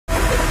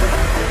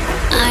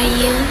Are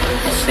you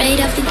afraid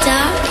of the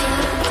dark?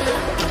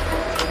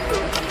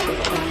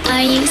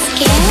 Are you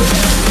scared?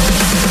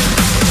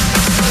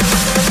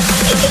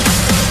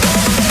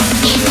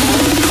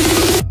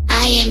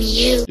 I am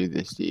you. Do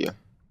this to you.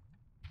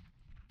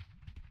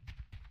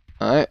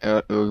 Alright,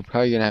 we're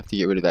probably gonna have to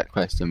get rid of that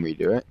quest and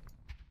redo it.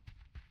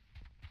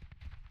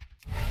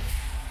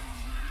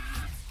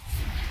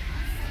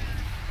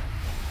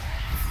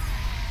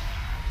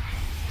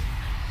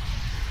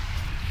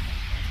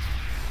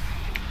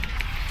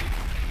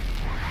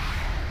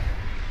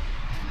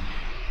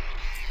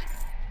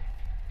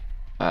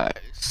 Alright,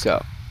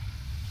 so.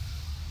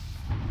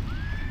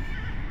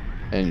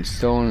 And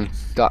stolen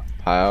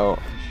stockpile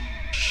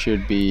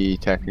should be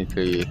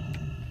technically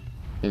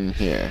in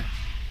here.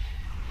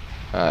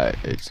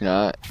 It's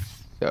not.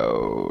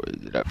 So,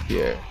 is it up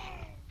here?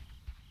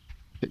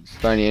 It's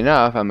funny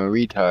enough, I'm a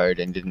retard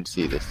and didn't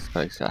see this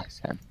place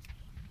last time.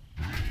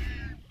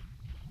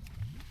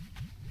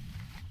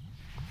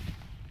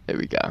 There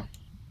we go.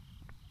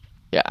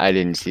 Yeah, I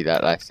didn't see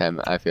that last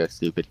time. I feel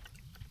stupid.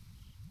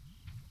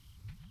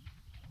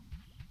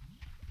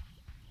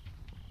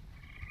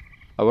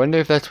 I wonder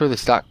if that's where the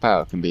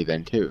stockpile can be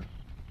then too.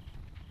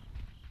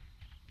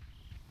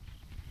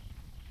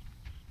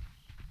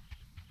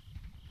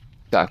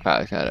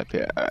 Stockpile's not up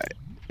here. Alright.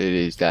 It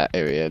is that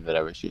area that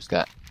I was just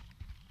at.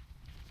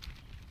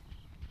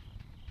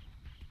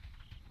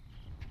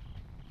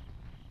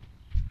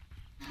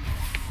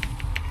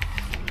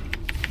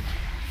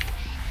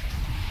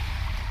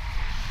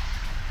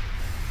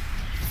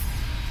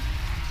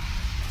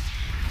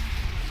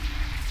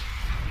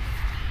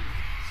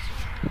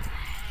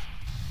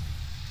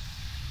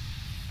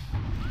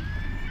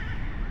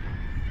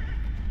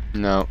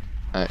 No,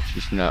 that's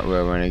just not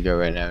where I want to go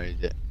right now,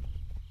 is it?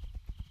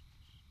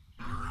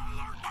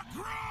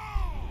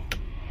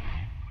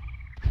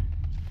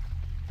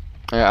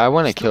 I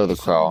want to kill the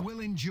crawl.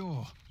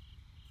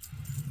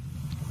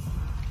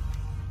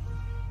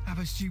 Have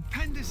a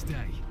stupendous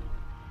day.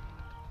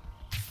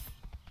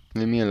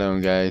 Leave me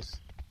alone, guys.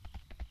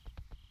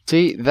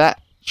 See,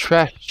 that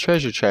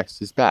treasure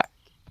chest is back.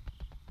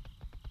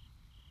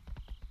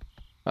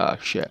 Oh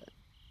shit.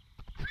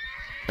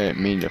 I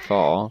didn't mean to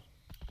fall.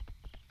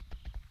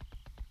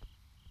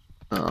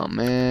 Oh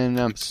man,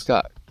 I'm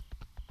stuck.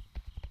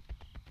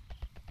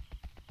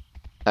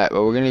 Alright,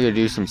 well we're gonna go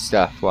do some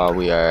stuff while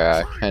we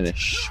are kind of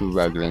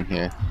struggling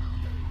here.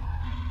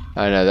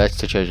 Oh no, that's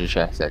the treasure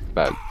chest, that's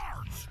bugged.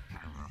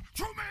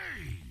 To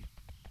me!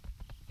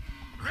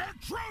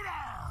 Intruder!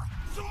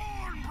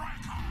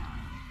 Thornbreaker!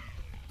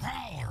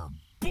 Our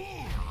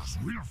boars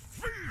will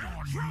feed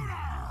on you!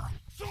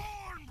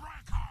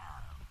 Thornbreaker!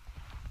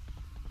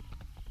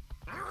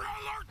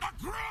 Alert the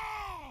crew!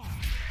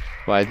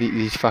 Why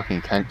these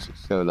fucking cunts are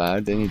so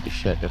loud? They need to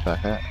shut the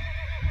fuck up.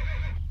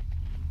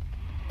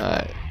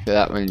 Alright, so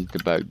that one's the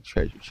bugged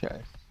treasure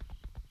chest.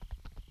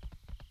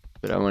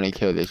 But I want to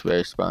kill this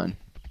rare spawn.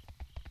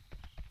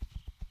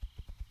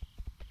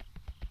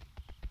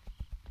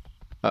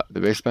 Oh,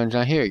 the rare spawn's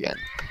not here again.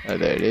 Oh,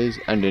 there it is,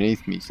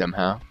 underneath me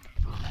somehow.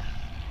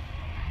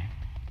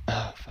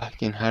 Oh,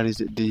 fucking, how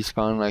does it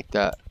despawn like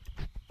that?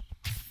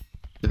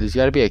 So there's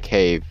gotta be a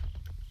cave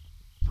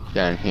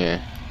down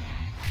here.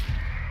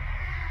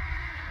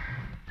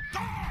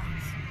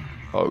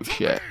 Oh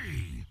shit.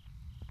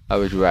 I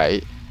was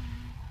right.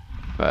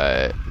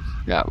 But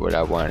it's not what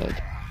I wanted.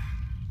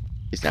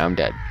 Because now I'm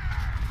dead.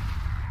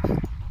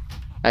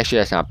 Actually,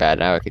 that's not bad.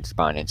 Now I can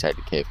spawn inside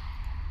the cave.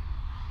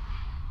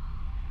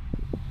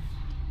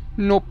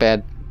 Not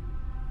bad.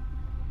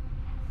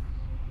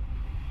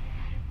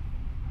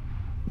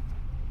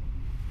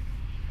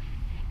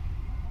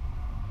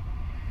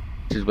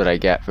 This is what I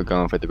get for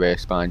going for the rare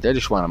spawns. I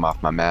just want them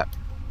off my map.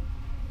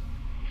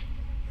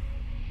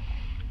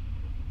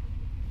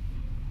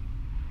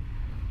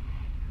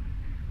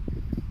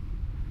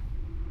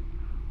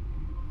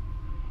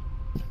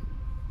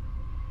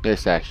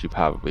 This actually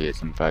probably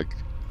isn't bugged.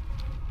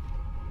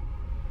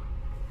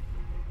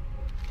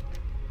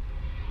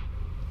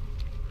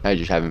 I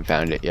just haven't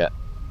found it yet.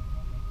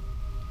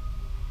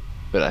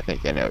 But I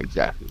think I know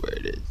exactly where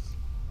it is.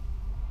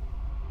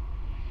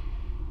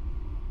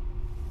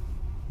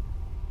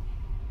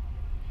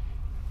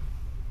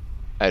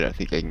 I don't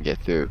think I can get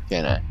through,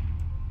 can I?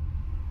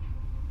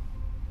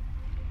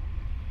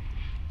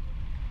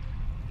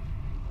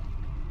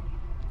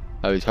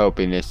 I was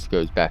hoping this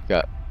goes back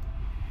up.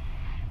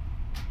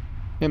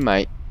 It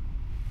might.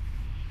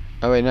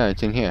 Oh wait, no,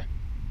 it's in here.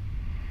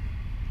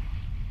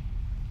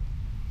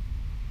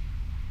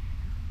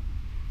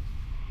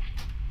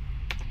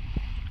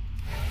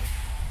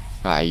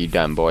 Ah, you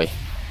done, boy.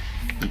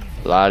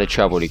 A lot of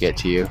trouble to get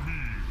to you.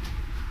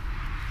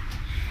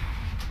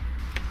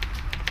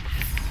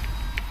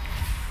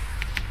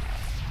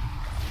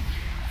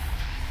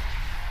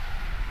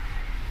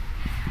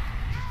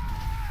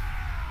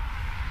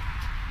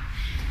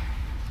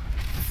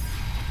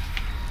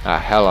 A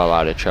hell of a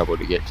lot of trouble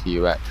to get to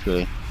you,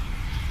 actually.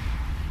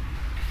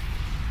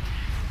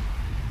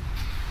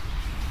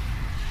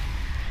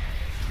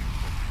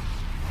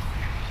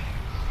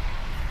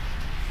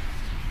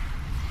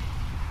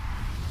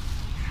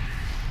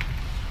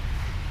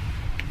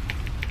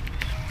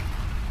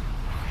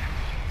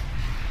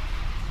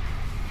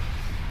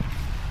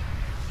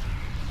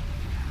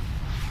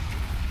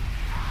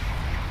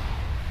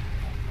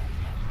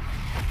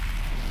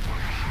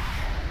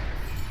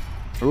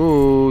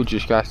 Ooh,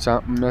 just got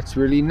something that's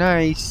really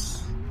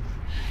nice.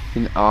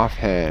 An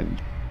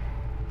offhand.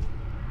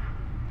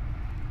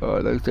 Oh,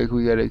 it looks like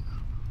we gotta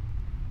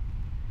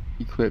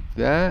equip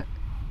that.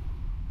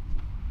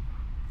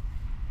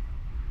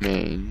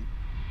 Main.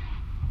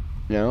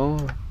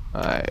 No?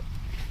 Alright.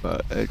 Well,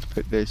 let's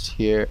put this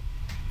here.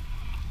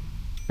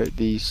 Put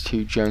these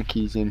two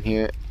junkies in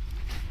here.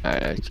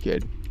 Alright, that's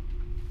good.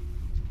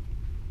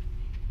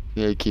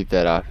 Yeah, keep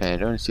that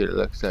offhand. I want to see what it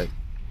looks like.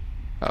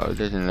 Oh, it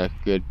doesn't look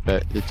good,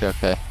 but it's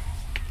okay.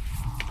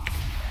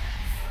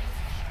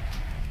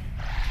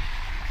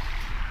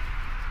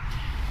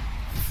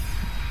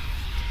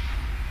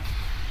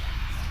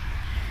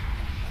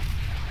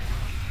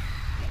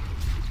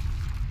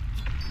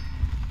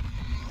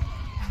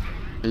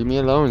 Leave me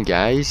alone,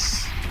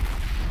 guys.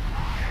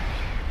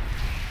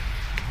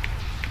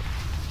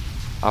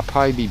 I'll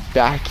probably be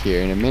back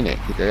here in a minute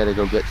because I gotta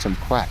go get some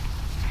quack.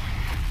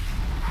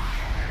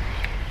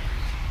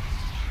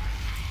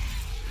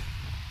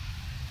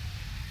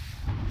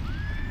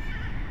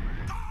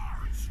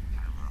 Guards!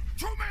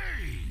 To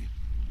me!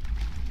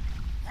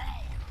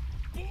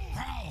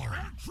 Power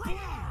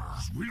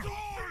intruders! We're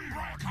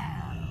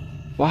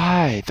Stormbreaker!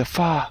 Why the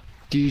fuck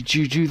did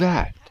you do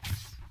that?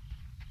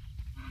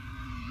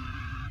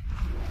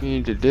 You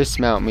need to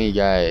dismount me,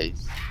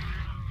 guys.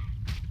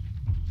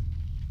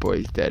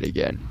 Boy's dead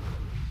again.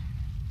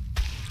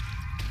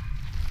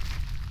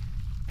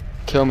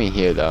 Kill me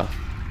here, though.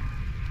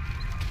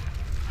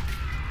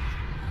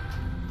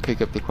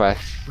 Pick up the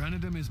quest.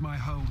 Branadom is my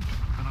home,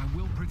 and I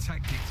will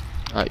protect it.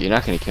 Oh, you're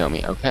not gonna kill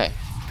me. Okay.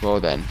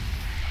 Well then.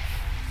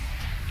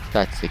 If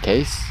that's the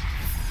case.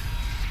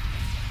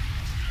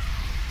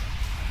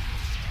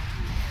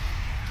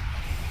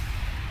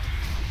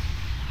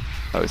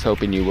 I was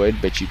hoping you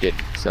would, but you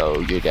didn't,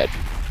 so you're dead.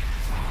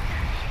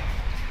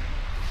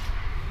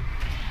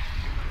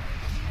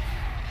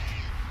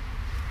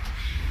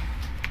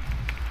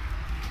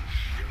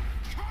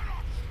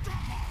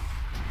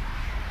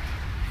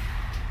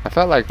 I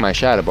felt like my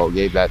Shadow Bolt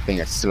gave that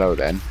thing a slow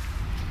then.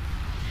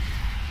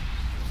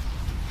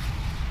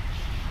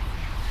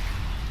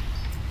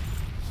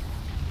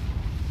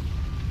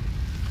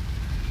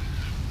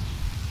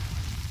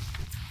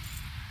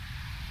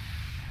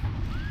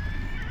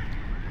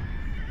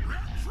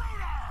 Intruder!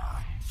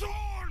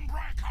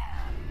 Thornbreaker!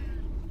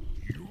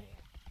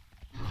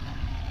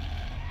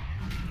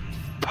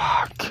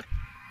 Fuck.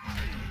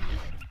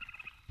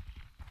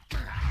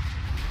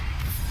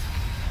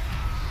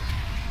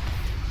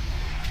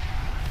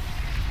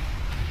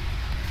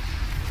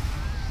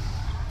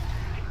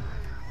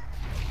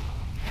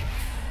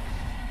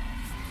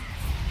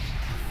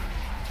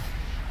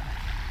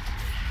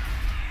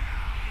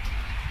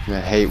 I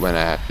hate when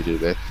I have to do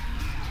this.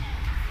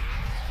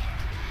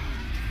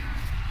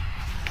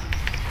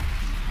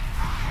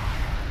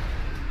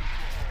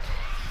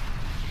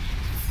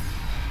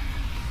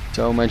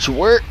 So much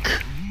work.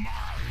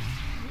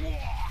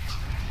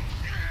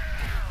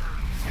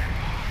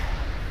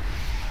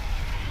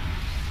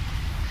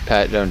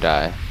 Pat, don't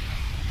die.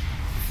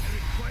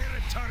 Clear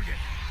a target.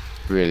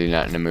 Really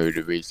not in the mood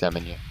to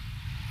resummon you.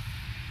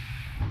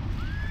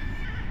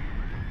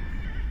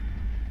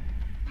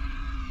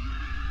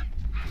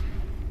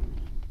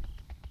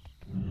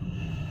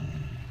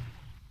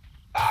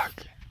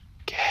 Fuck.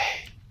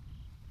 Okay.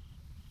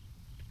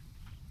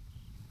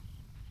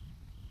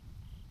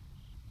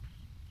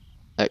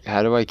 Like,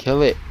 how do I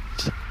kill it?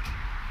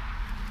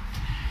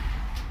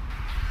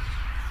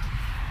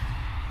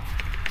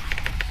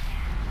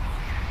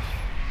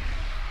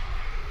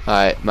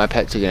 Alright, my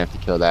pets are gonna have to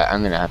kill that.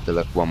 I'm gonna have to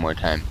look one more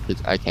time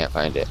because I can't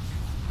find it.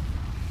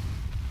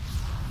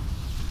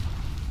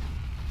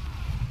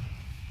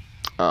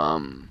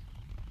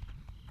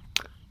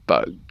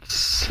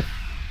 Bugs.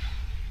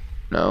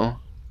 No.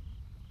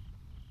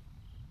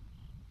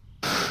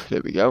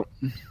 There we go.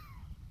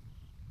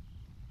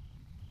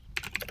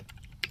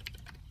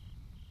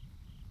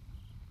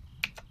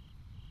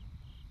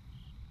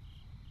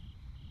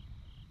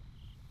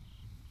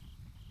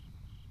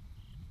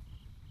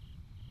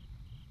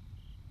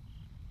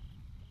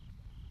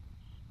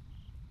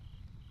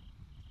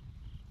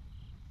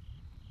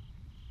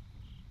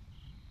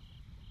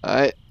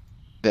 Alright,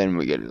 then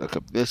we gotta look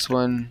up this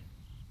one.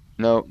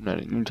 Nope, not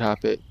a new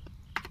topic.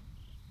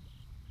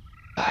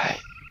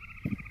 Alright.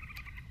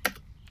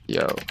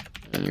 Yo,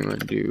 anyone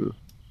do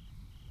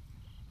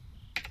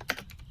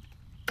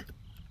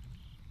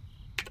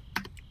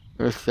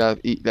North, South,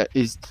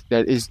 East?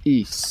 That is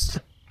East.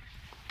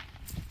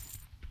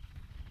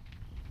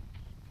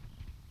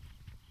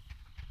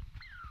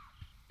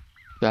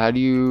 So how do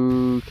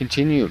you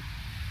continue?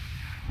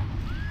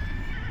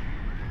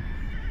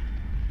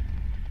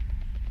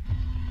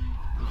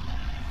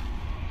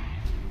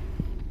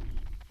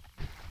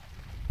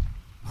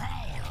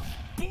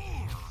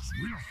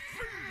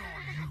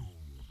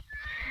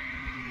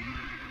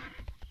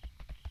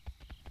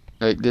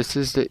 Like, this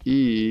is the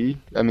E.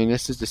 I mean,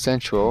 this is the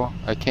central.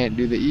 I can't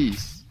do the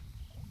East.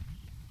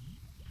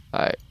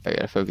 Alright, I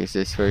gotta focus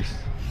this first.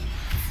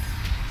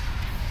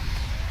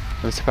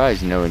 I'm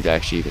surprised no one's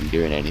actually even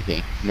doing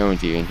anything. No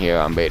one's even here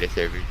on beta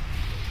servers.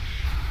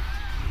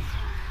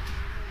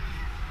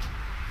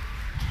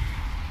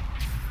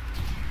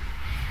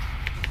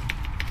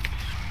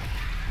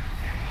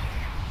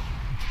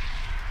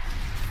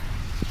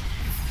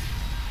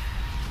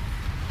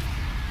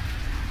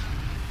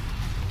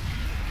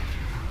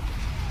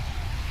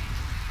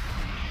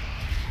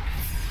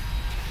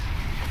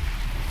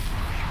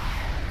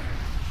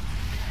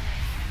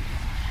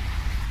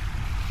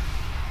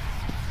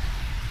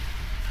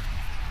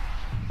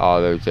 All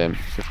those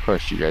imps. Of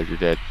course you guys are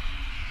dead.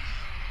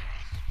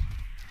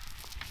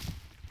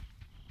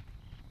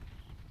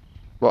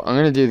 Well, I'm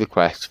gonna do the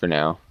quest for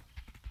now.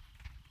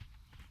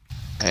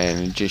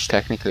 And just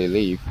technically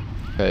leave.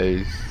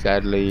 Because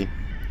sadly,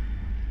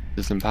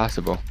 it's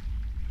impossible.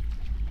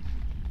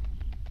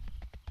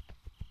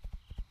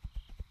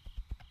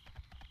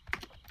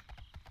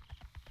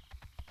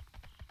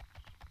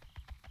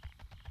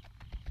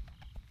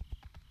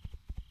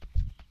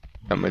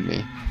 Come with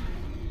me.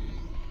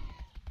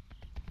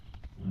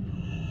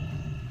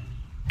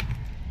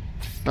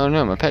 Oh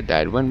no, my pet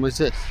died. When was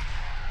this?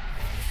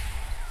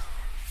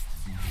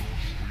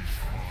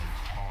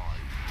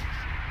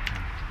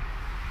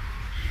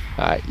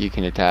 Alright, you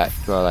can attack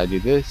while I do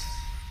this.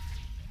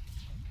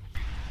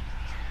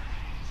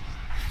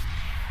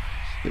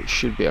 There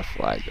should be a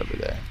flag over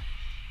there.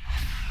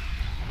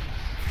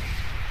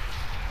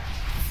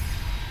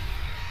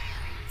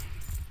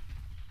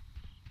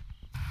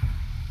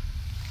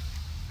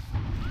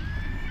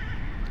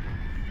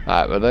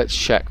 Alright, well let's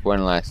check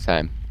one last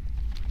time.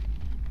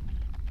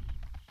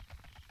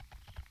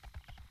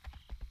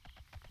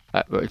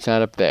 But it's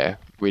not up there.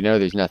 We know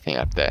there's nothing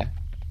up there.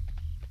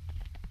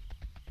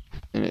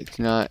 And it's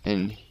not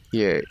in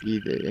here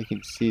either. I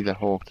can see the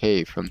whole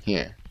cave from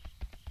here.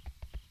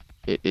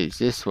 It is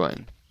this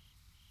one.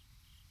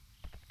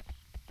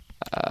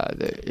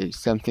 There is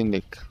something to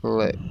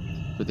click,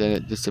 but then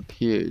it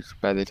disappears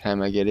by the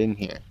time I get in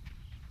here.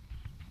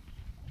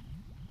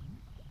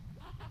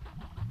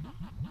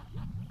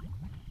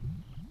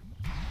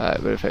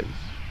 Alright, what if I...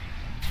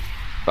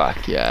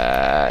 Fuck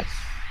yes.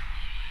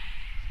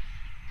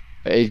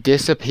 It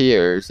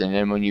disappears, and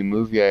then when you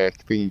move your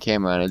freaking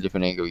camera on a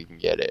different angle, you can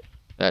get it.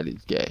 That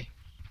is gay.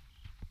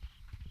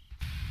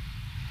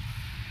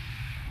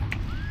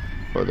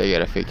 Well, they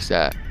gotta fix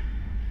that.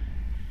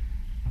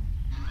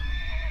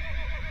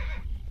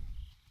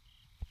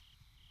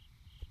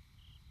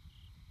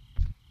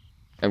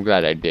 I'm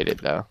glad I did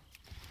it, though.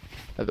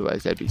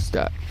 Otherwise, I'd be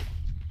stuck.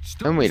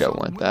 And we don't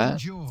want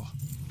that.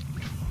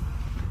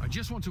 I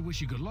just want to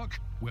wish you good luck.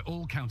 We're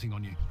all counting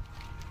on you.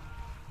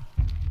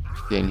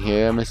 In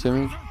here, I'm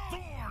assuming. The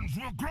thorns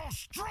will grow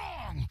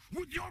strong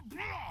with your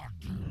blood.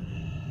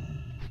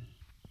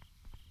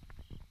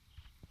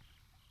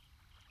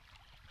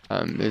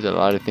 There's a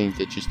lot of things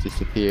that just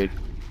disappeared.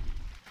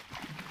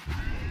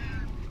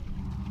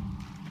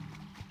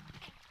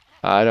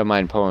 I don't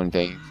mind pulling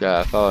things.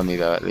 Follow me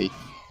though, at least.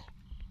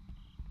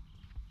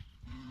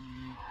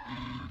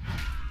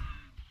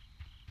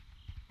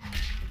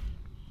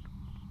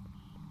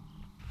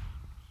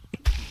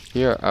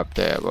 Here, up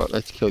there. Well,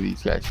 let's kill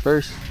these guys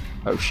first.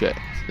 Oh shit,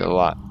 it's a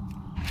lot.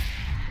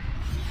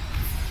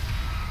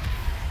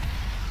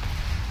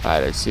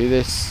 Alright, let's do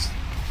this.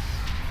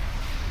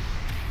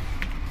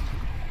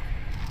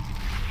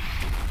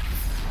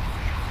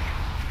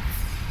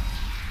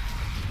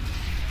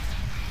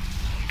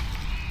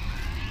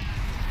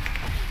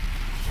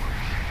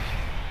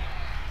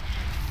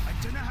 I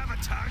do not have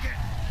a target.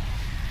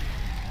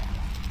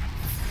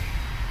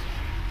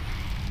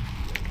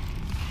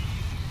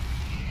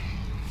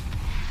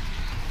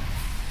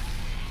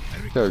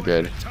 So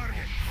good.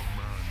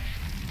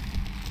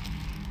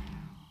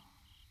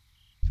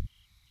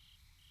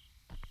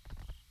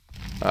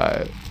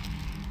 Alright.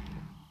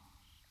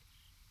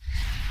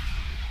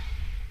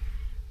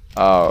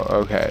 Oh,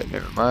 okay,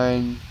 never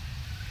mind.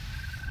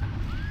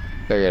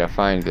 I gotta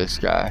find this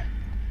guy.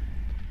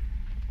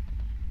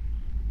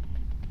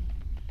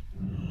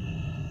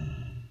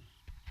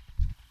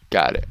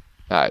 Got it.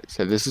 Alright,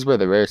 so this is where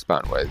the rare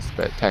spawn was,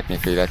 but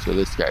technically that's where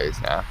this guy is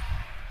now.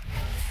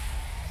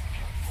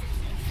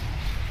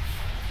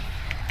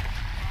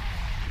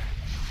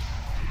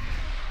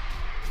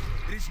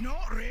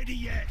 Not ready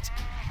yet.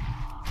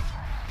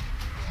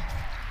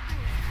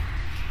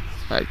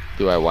 Alright,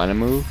 do I want to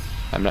move?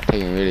 I'm not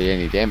taking really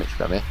any damage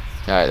from it.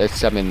 Alright, let's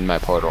summon my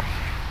portal.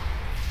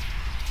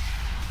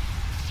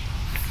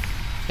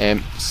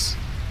 Imps.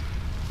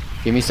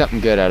 Give me something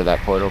good out of that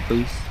portal,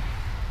 please.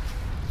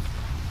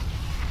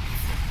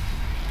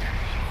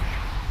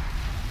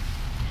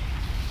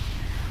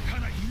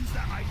 Can I use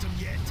that item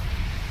yet?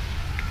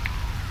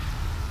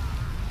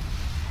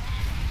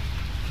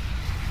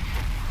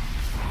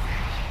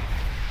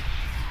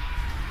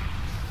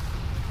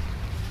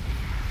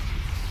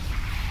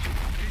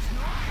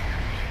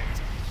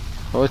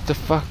 What's the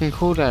fucking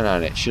cooldown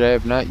on it? Should I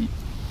have not?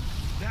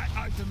 That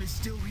item is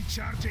still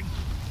recharging.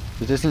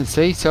 It doesn't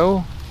say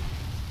so.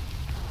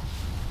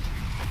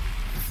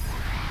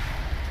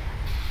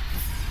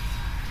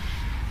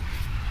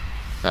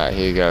 Alright,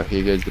 here you go.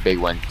 Here goes the big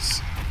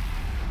ones.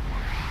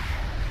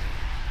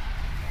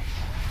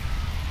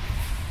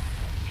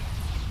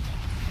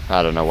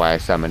 I don't know why I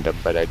summoned them,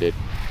 but I did.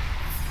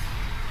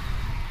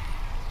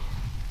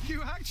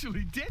 You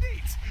actually did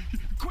it!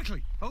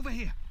 Quickly, over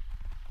here.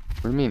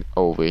 What do you mean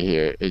over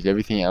here? Is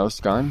everything else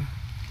gone?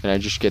 Can I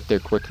just get there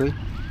quickly?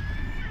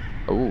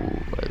 Oh,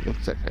 it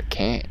looks like I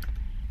can't.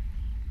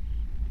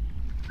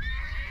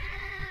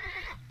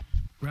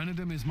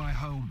 Granadam is my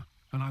home,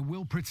 and I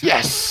will protect.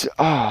 Yes!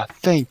 Oh,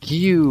 thank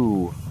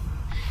you!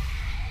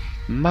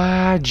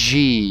 My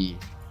G.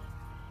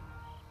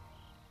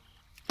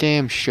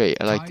 Damn straight,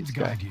 I like this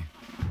guy.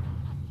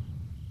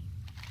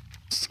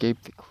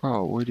 Escape the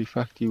crawl. Where the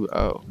fuck do you...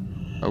 Oh.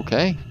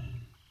 Okay.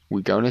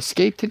 We gonna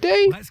escape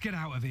today? Let's get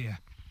out of here.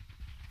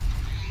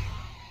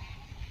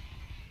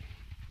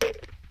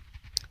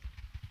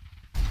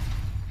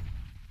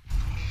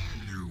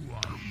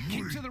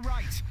 Keep to the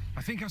right.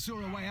 I think I saw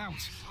a way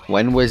out.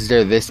 When was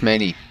there this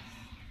many?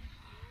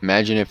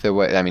 Imagine if there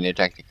was... I mean, it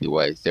technically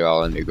was. They're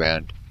all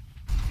underground.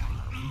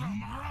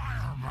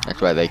 That's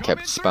why they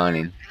kept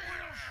spawning.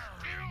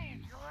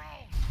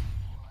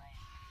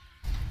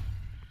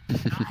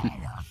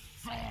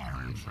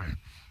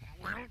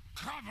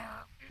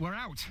 We're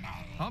out.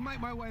 I'll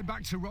make my way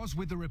back to Roz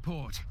with the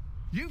report.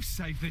 You've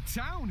saved the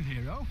town,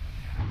 hero.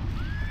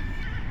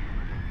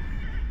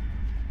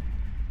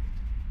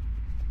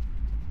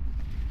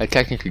 I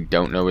technically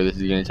don't know where this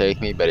is going to take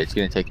me, but it's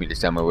going to take me to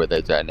somewhere where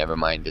there's a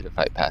never-minded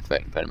flight path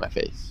right in front of my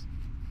face.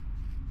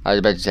 I was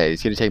about to say,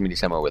 it's going to take me to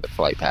somewhere with a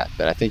flight path,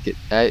 but I think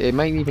it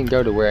might even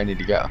go to where I need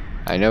to go.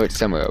 I know it's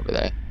somewhere over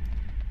there.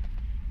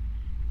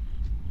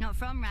 Not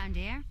from round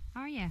here,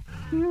 are you?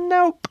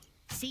 Nope.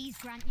 Seas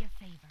grant your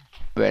favor.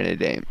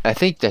 Grenadine. I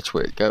think that's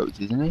where it goes,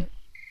 isn't it?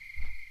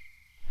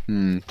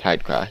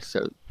 Tidecross,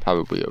 so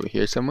probably over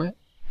here somewhere.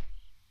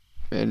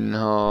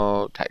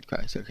 No,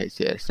 Tidecross. Okay,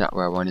 so yeah, it's not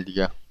where I wanted to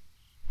go.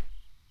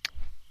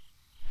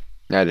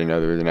 I didn't know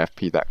there was an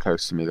FP that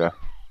close to me though.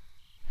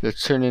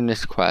 Let's turn in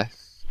this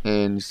quest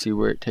and see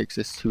where it takes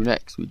us to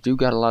next. We do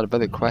got a lot of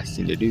other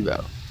questing to do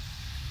though.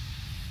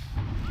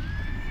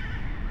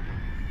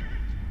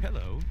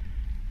 Hello.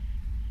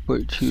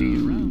 Where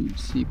to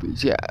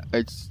Seabreeze? Yeah,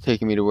 it's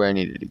taking me to where I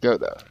needed to go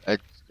though. I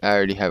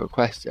already have a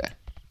quest there.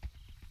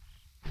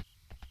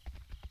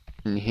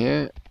 In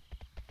here.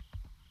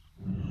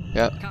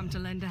 Yep. Come to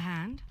lend a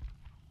hand?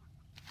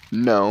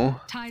 No.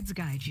 Tides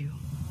guide you.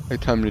 I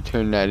come to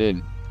turn that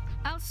in.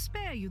 I'll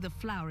spare you the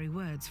flowery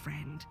words,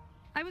 friend.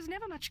 I was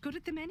never much good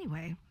at them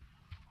anyway.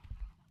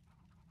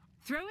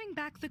 Throwing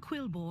back the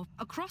quillbore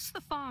across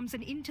the farms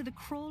and into the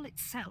crawl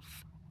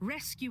itself,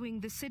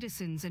 rescuing the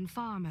citizens and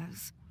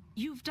farmers.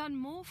 You've done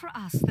more for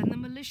us than the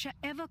militia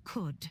ever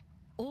could,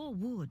 or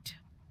would.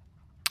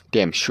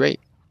 Damn straight.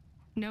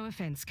 No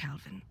offense,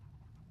 Calvin.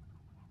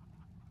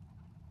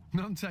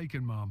 None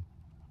taken, Mom.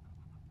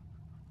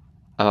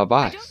 I'm a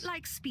boss. I don't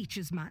like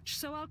speeches much,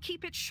 so I'll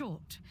keep it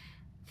short.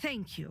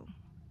 Thank you.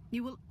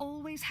 You will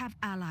always have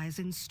allies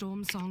in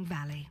Stormsong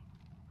Valley.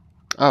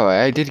 Oh,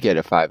 I did get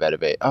a 5 out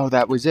of 8. Oh,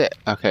 that was it.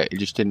 Okay, it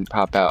just didn't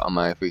pop out on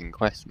my freaking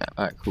quest map.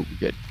 Alright, cool,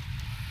 we're good.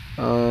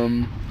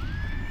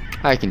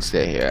 I can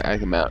stay here. I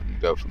can mount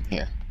and go from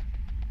here.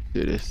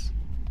 Do this.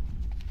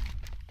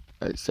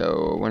 Alright,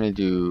 so I want to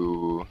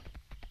do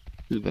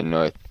the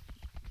north.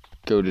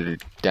 Go to the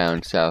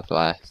down south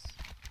last.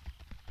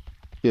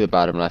 Do the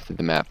bottom left of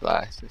the map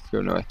last. Let's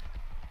go north.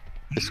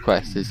 This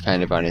quest is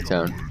kind of on its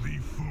own.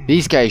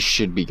 These guys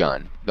should be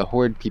gone. The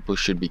Horde people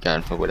should be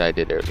gone for what I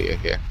did earlier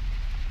here.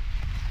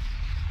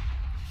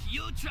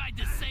 You tried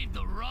to save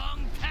the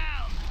wrong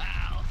town,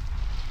 pal.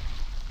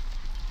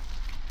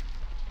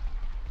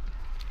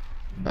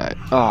 Alright.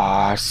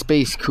 Aw,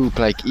 space coop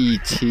like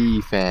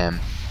E.T., fam.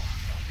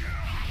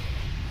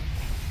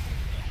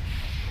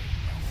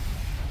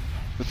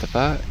 What the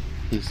fuck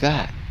is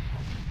that?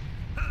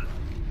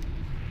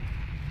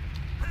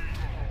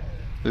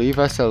 Leave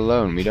us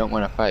alone. We don't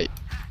want to fight.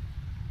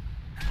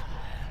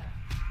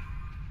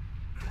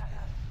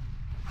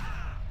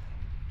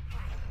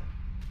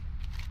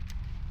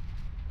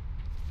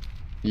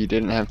 You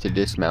didn't have to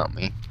dismount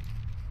me.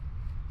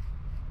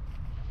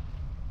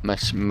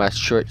 My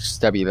short,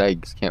 stubby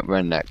legs can't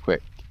run that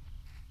quick.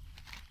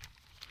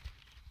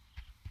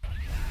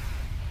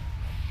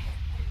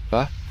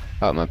 What?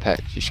 Oh, my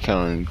pet. Just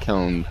killing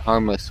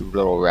harmless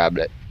little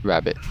rabbits.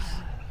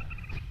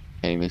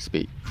 Can't even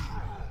speak.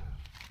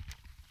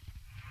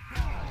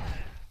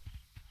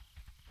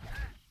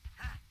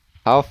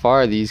 How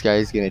far are these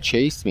guys gonna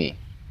chase me?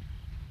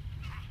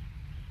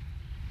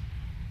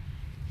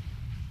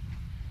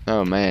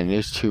 Oh man,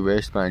 there's 2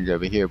 rare spawns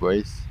over here,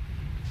 boys.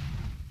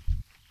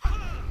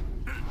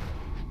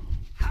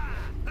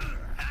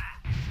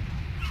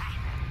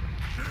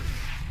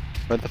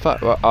 What the fuck?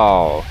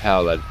 Oh,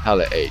 hella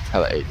 8.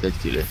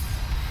 Let's do this.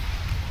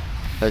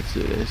 Let's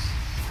do this.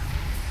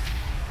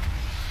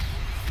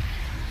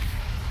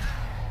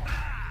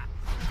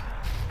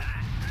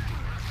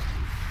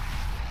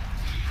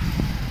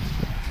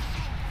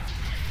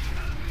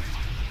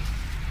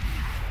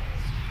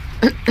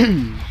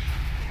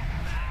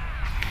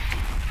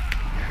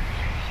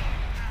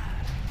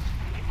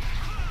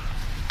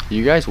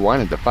 You guys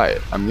wanted the fight.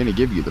 I'm gonna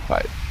give you the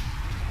fight.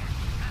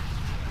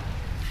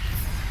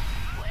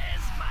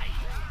 Where's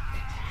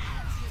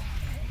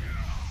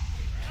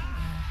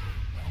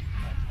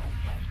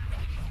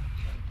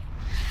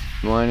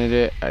my... Wanted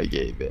it, I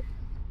gave it.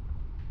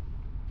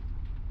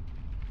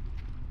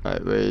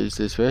 Alright, where is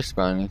this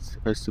respawn? It's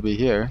supposed to be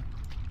here.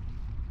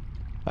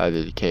 Oh,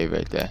 there's a cave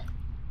right there.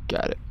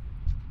 Got it.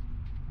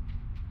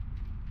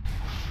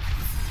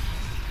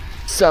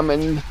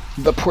 Summon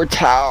the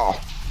portal.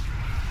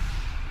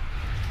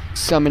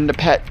 Summon the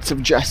pets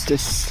of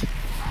justice.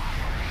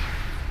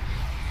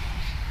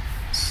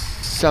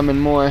 Summon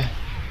more.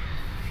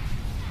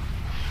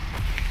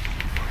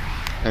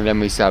 And then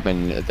we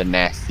summon the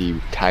nasty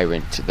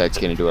tyrant that's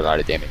gonna do a lot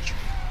of damage.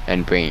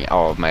 And bring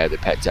all of my other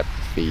pets up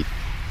to speed.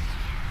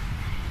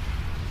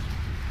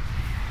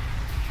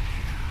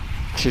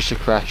 Just a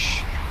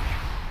crush.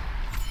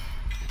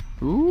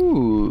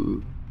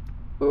 Ooh.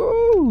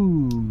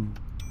 Ooh.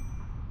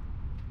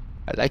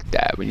 I like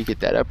that when you get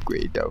that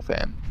upgrade though,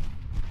 fam.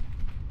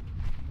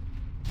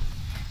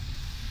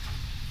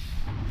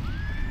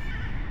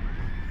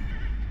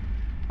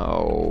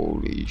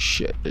 Holy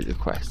shit, there's a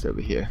quest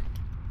over here.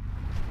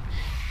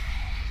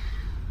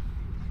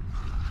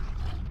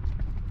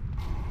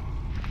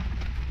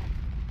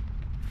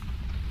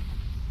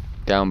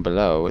 Down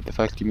below? What the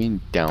fuck do you mean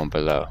down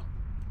below?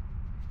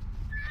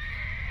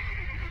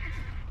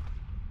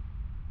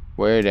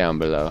 Where down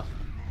below?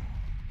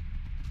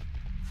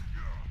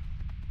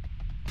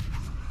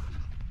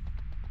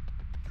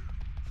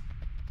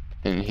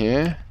 In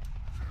here?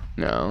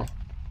 No.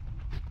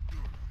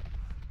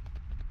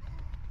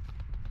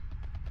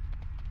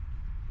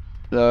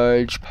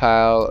 Large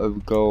pile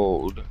of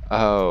gold.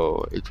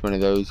 Oh, it's one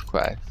of those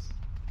quests.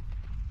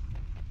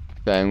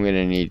 So I'm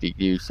gonna need to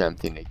do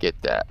something to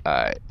get that.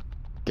 Alright,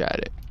 got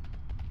it.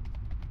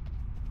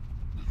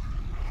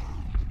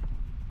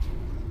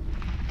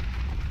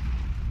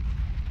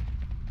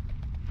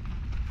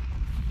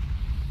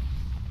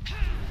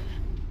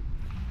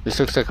 This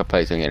looks like a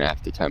place I'm gonna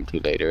have to come to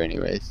later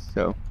anyways,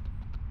 so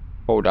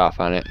hold off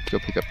on it. Go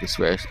pick up this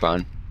rare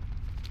spawn.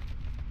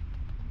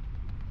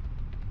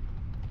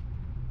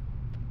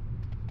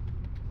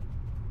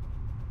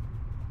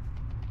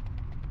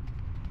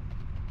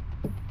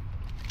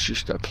 It's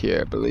just up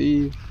here, I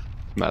believe.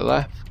 To my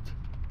left.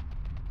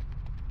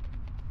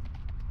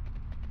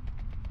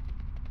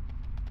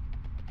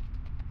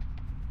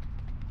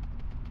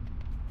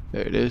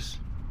 There it is.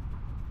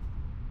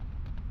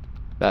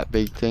 That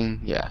big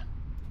thing, yeah.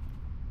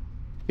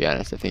 To be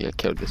honest, I think I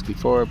killed this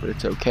before, but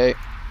it's okay.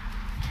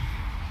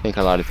 I think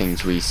a lot of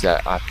things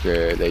reset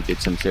after they did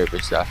some server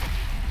stuff.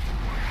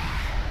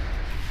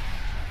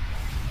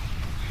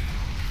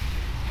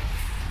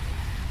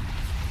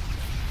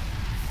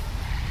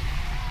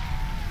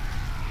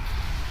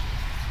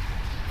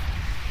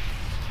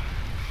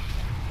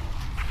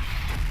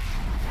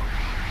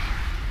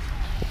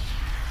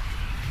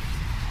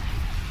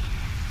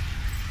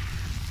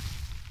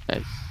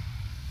 Nice.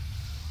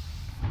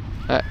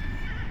 Alright,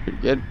 pretty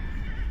good.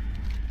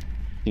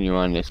 Continue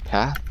on this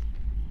path.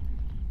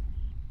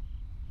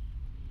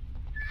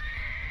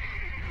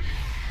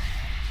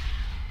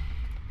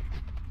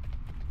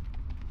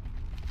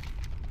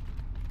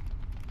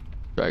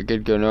 So I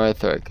could go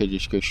north, or I could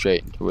just go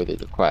straight into where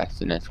there's a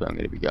quest, and that's where I'm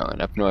going to be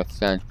going. Up north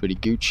sounds pretty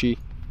Gucci.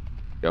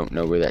 Don't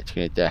know where that's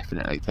going to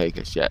definitely take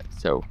us yet,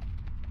 so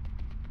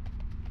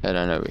head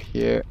on over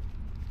here.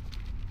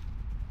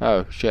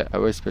 Oh shit, I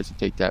was supposed to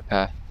take that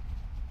path.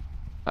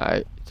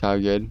 Alright, it's all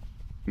good.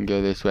 We can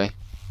go this way.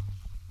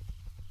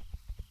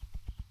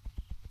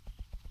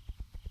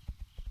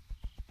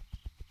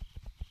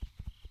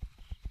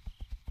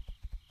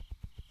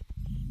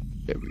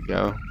 There we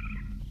go.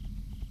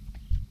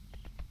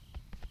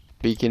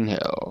 Beacon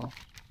Hill.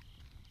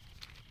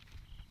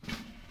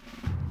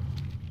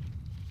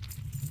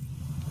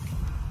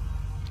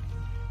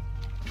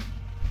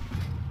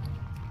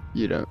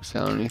 You don't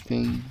sell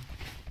anything.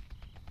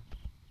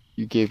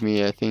 You gave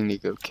me a thing to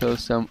go kill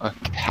a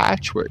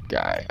patchwork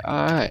guy.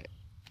 Alright.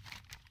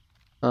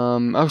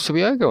 Oh, so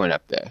we are going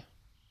up there.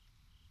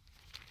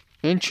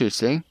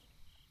 Interesting.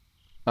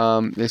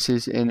 This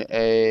is in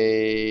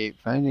a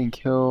find and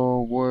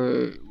kill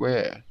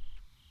where?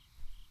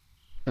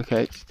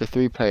 Okay, it's the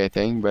 3-player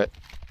thing, but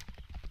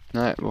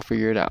alright, we'll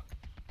figure it out.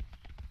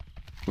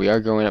 We are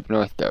going up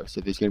north though,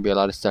 so there's gonna be a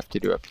lot of stuff to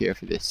do up here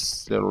for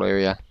this little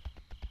area.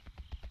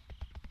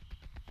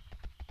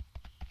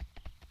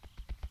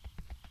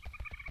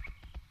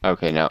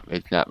 Okay, no,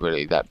 it's not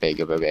really that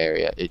big of an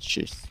area. It's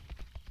just,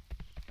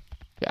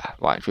 yeah,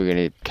 watch, we're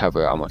gonna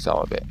cover almost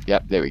all of it.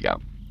 Yep, there we go.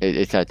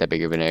 It's not that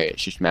big of an area,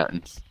 it's just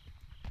mountains.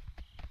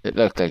 It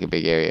looked like a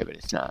big area, but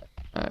it's not.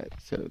 Alright,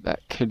 so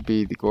that could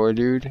be the gore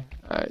dude.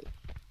 Alright.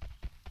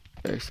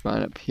 There's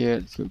spawn up here.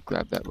 Let's go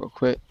grab that real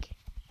quick.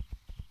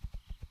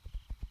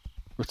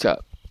 What's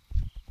up?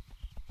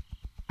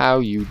 How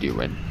you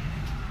doing?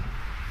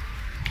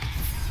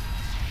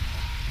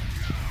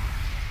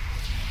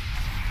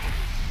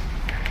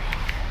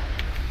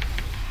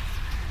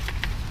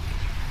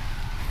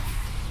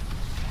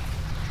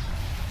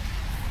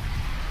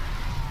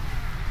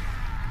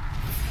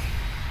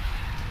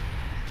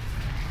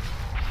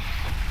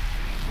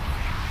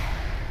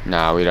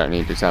 Nah, we don't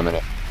need to summon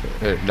it.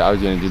 I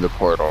was gonna do the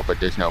portal, but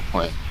there's no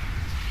point.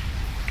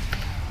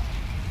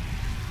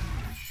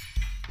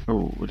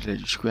 Oh, what did I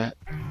just grab?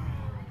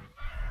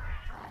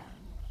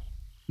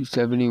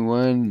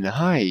 271,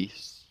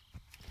 nice.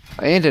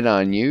 And an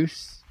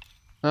unuse.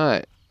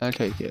 Alright, I'll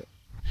take it.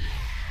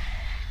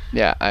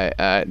 Yeah,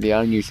 the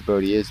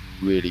unusability is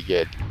really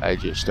good. I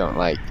just don't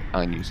like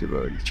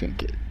unusability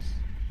trinkets.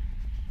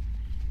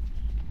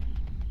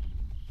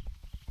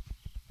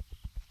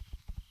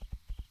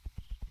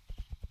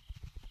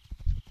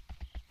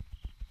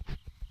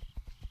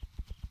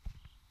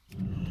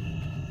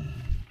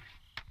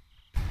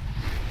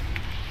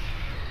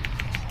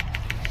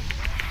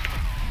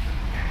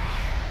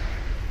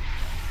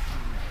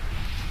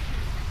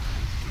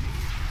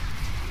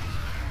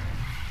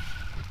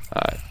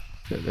 Alright,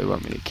 so they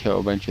want me to kill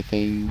a bunch of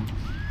things.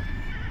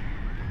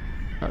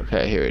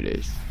 Okay, here it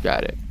is.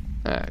 Got it.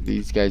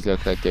 These guys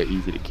look like they're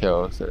easy to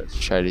kill, so let's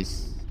try to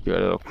do a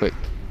little quick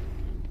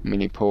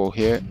mini pull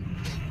here.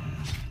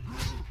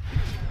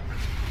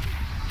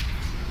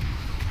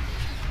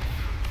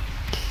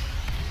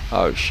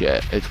 Oh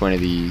shit, it's one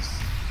of these.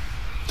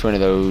 It's one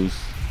of those.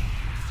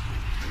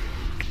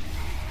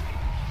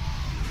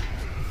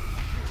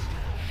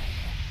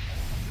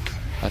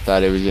 I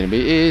thought it was gonna be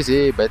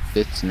easy, but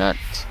it's not.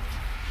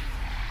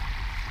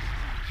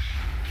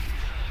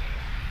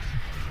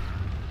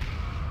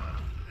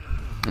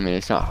 I mean,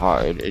 it's not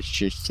hard, it's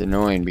just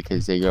annoying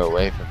because they go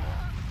away from it.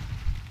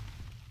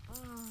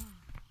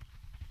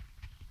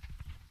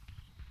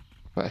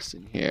 Quest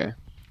in here.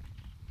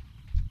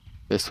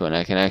 This one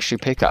I can actually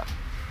pick up.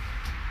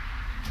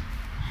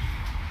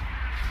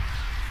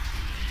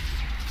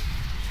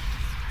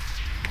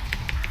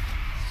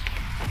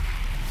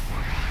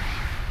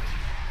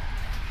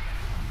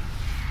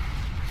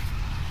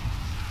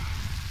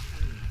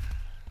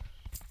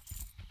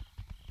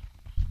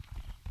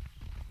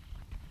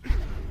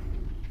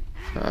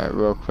 Alright,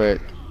 real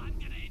quick.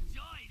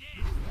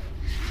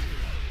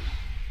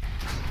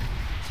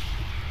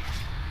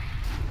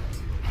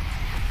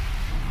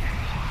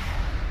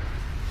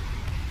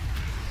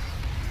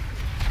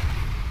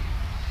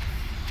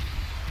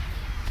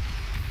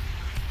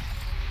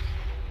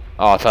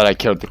 Oh, I thought I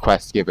killed the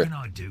quest giver. What can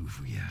I do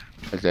for you?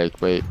 I was like,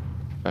 wait,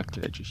 what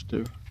did I just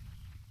do?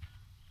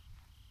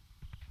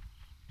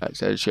 I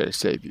said I should have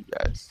saved you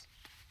guys.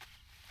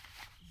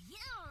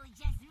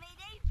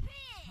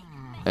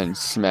 And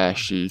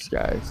smash these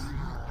guys.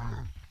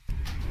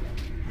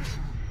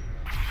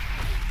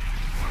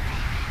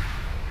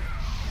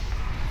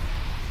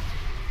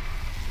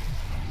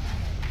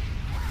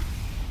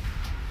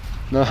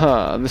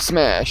 The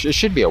smash. It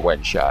should be a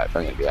one shot, if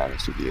I'm gonna be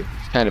honest with you.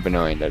 It's kind of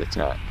annoying that it's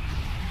not.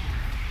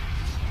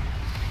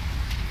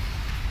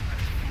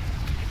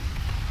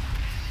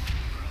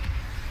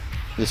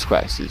 This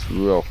quest is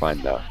real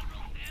fun though.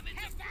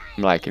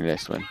 I'm liking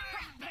this one.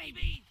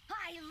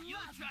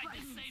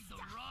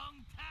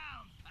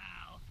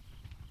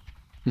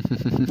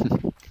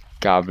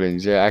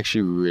 Goblins, they're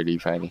actually really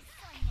funny.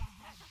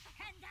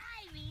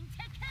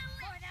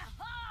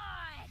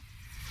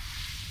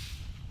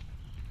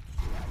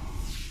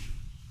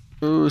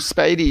 Ooh,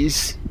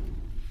 Spideys.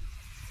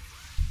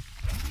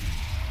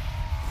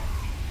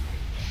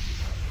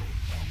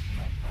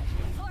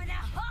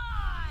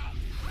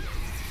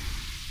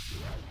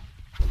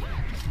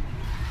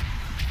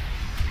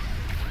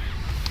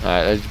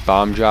 Alright, let's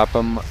bomb drop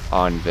them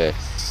on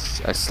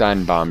this. A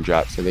stun bomb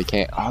drop so they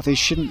can't. Oh, they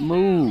shouldn't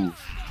move.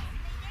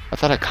 I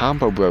thought a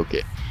combo broke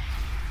it.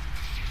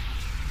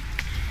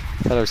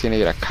 I thought I was gonna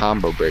get a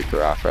combo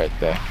breaker off right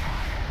there.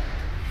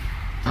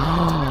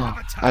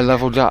 Oh, I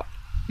leveled up.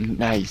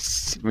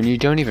 Nice. When you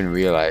don't even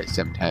realize,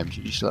 sometimes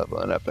you're just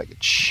leveling up like a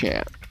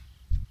champ.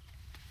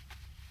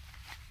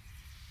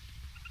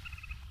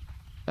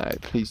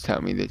 Alright, please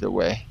tell me there's a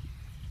way.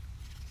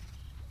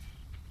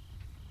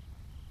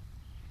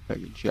 I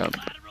can jump.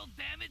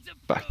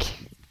 Fuck.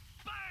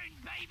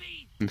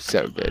 I'm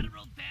so good.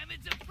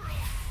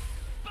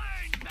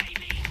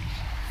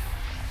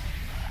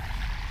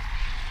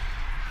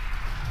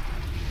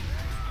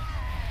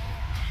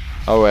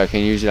 Oh, I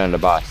can use it on the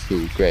boss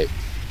too. Great.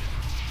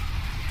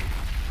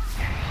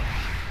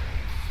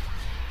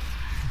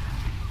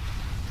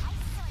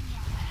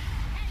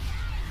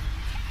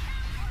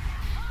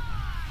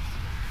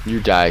 You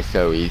die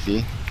so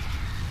easy.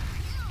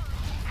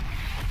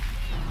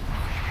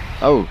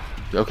 Oh,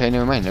 okay,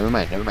 never mind.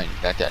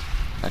 Not dead.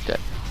 Not dead.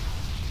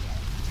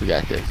 We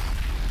got this.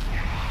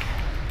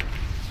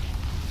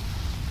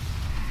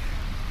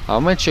 How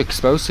much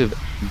explosive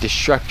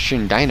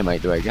destruction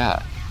dynamite do I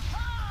got?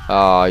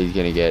 Oh, he's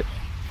gonna get.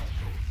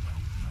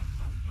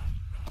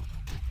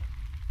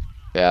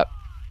 Yep.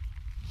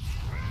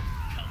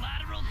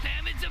 Collateral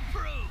damage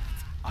approved.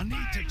 I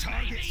need to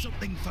target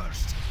something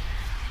first.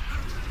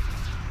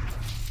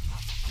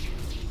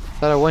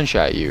 Thought I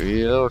one-shot you.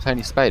 You're a little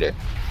tiny spider.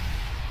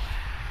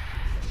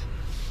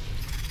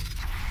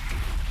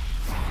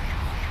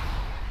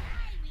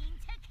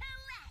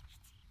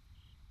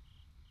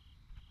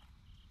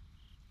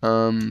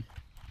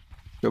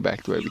 go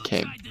back to where we You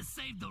came. tried to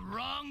save the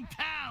wrong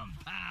town,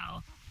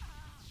 pal.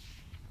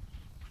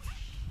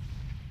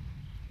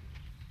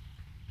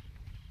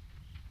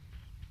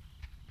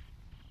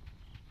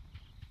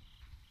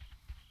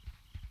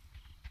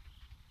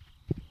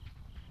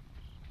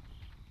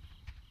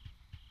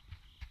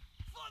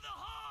 For the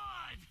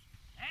Horde!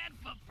 And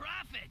for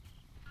profit!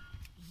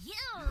 You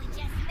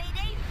just made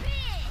a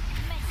big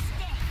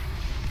mistake.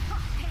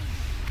 Okay,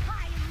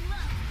 I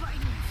love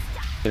burning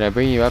stuff. Can I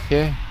bring you up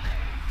here?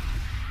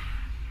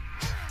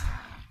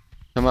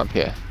 Come up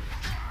here.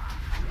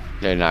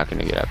 They're not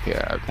gonna get up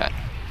here, okay.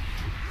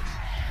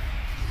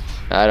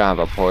 I don't have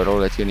a portal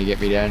that's gonna get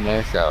me down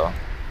there, so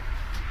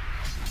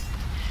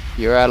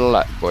you're out of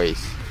luck,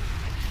 boys.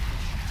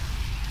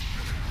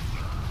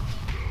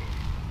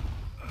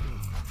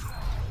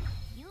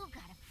 You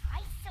got a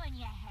price on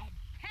your head,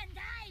 and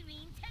I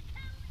mean to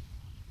come.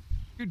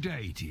 Good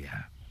day to you.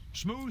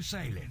 Smooth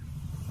sailing.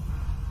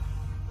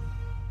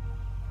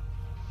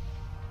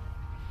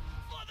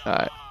 For the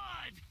Alright.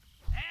 Horde!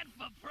 And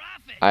for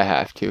profit! I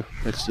have to.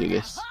 Let's do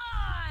this.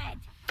 Hard.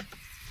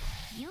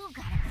 You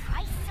got a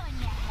price on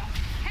your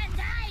head,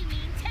 and I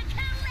mean to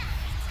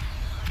collect.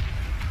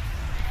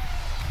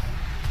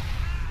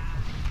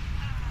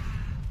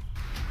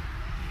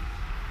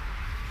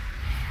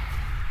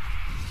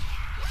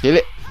 Kill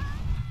it!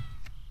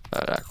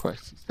 Oh, that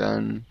quest is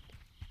done.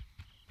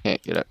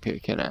 Can't get up here,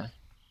 can I?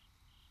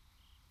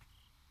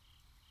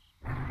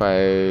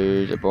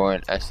 Fire the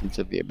born essence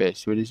of the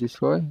abyss. What is this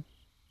for? An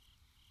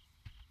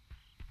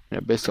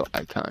abyssal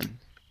icon.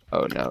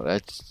 Oh no,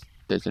 that's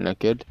doesn't look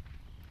good.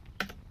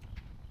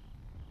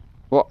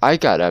 Well, I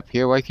got up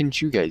here. Why couldn't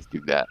you guys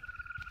do that?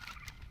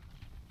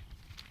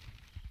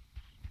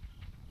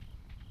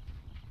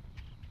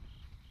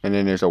 And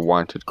then there's a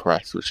wanted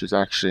quest, which is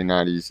actually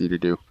not easy to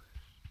do.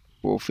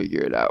 We'll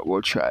figure it out.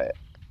 We'll try it.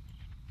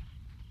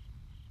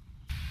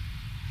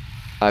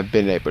 I've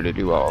been able to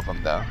do all of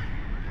them though,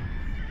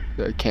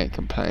 so I can't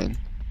complain.